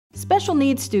Special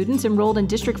needs students enrolled in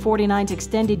District 49's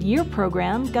Extended Year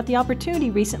program got the opportunity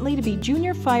recently to be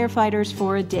junior firefighters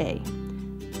for a day.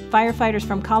 Firefighters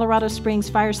from Colorado Springs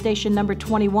Fire Station number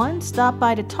 21 stopped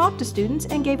by to talk to students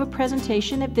and gave a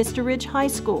presentation at Vista Ridge High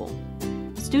School.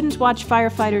 Students watched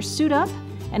firefighters suit up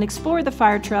and explore the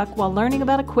fire truck while learning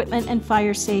about equipment and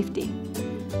fire safety.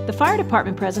 The fire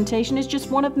department presentation is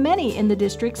just one of many in the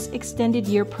district's Extended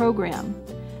Year program.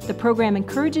 The program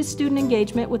encourages student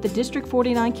engagement with the District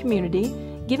 49 community,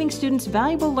 giving students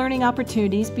valuable learning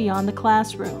opportunities beyond the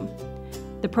classroom.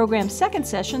 The program's second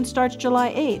session starts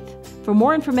July 8th. For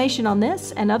more information on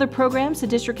this and other programs the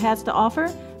district has to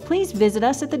offer, please visit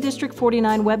us at the District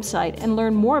 49 website and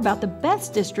learn more about the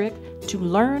best district to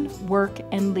learn, work,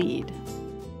 and lead.